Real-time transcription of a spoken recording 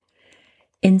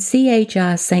In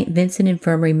CHI St. Vincent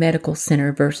Infirmary Medical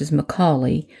Center v.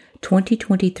 McCauley,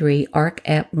 2023 Arc.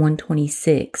 App.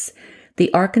 126,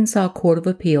 the Arkansas Court of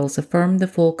Appeals affirmed the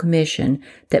full commission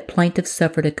that plaintiff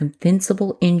suffered a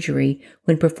compensable injury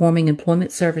when performing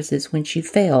employment services when she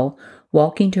fell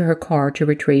walking to her car to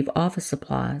retrieve office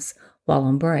supplies while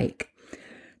on break.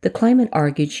 The claimant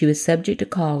argued she was subject to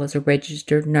call as a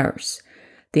registered nurse.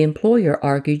 The employer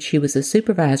argued she was a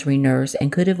supervisory nurse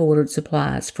and could have ordered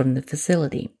supplies from the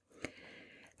facility.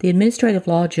 The administrative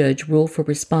law judge ruled for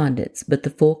respondents, but the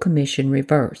full commission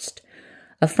reversed.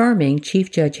 Affirming, Chief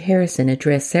Judge Harrison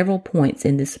addressed several points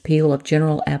in this appeal of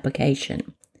general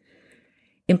application.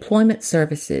 Employment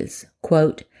services,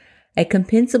 quote, a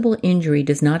compensable injury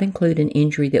does not include an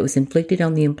injury that was inflicted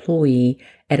on the employee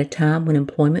at a time when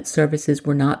employment services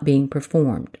were not being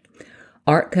performed.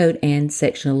 Art Code and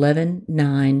Section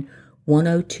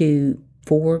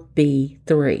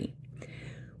 11-9-102-4B3.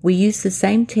 We use the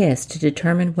same test to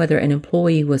determine whether an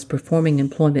employee was performing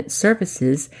employment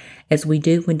services as we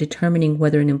do when determining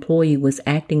whether an employee was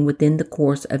acting within the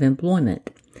course of employment.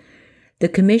 The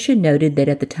Commission noted that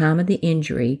at the time of the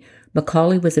injury,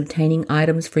 McCauley was obtaining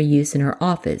items for use in her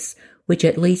office, which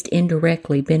at least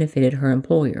indirectly benefited her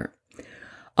employer.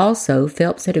 Also,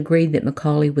 Phelps had agreed that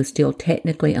McCauley was still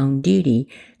technically on duty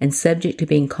and subject to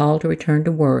being called to return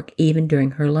to work even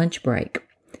during her lunch break.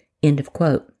 End of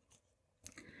quote.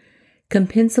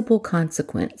 Compensable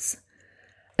consequence.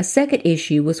 A second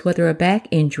issue was whether a back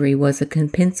injury was a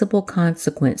compensable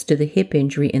consequence to the hip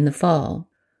injury in the fall.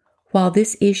 While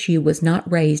this issue was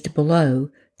not raised below,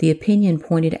 the opinion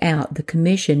pointed out the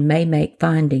Commission may make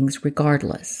findings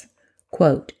regardless.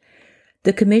 Quote,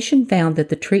 the Commission found that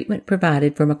the treatment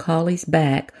provided for McCauley's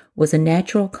back was a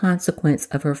natural consequence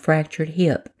of her fractured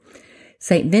hip.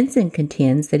 St. Vincent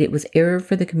contends that it was error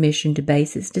for the Commission to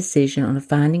base its decision on a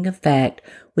finding of fact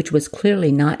which was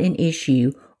clearly not an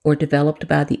issue or developed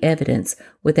by the evidence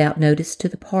without notice to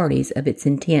the parties of its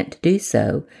intent to do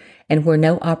so, and where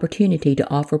no opportunity to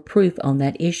offer proof on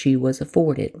that issue was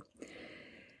afforded.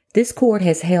 This court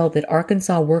has held that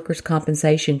Arkansas Workers'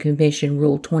 Compensation Commission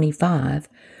Rule 25,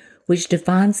 which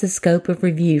defines the scope of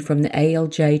review from the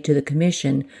ALJ to the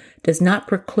Commission, does not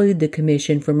preclude the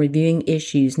Commission from reviewing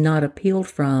issues not appealed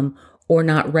from or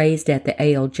not raised at the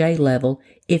ALJ level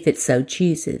if it so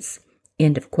chooses.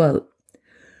 End of quote.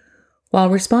 While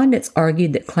respondents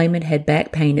argued that claimant had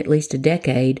back pain at least a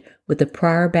decade with a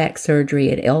prior back surgery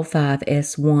at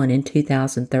L5S1 in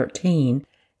 2013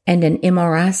 and an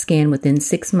MRI scan within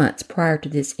 6 months prior to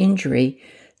this injury,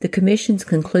 the Commission's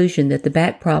conclusion that the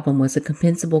back problem was a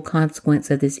compensable consequence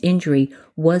of this injury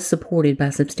was supported by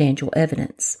substantial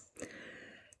evidence.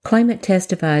 Claimant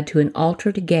testified to an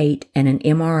altered gait and an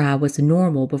MRI was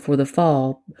normal before the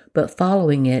fall, but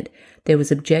following it, there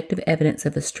was objective evidence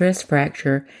of a stress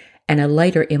fracture and a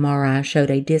later MRI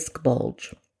showed a disc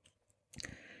bulge.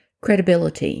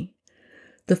 Credibility.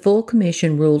 The full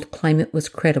Commission ruled claimant was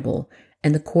credible,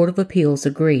 and the Court of Appeals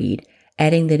agreed,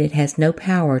 adding that it has no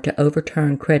power to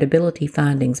overturn credibility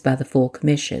findings by the full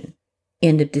Commission.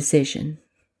 End of decision.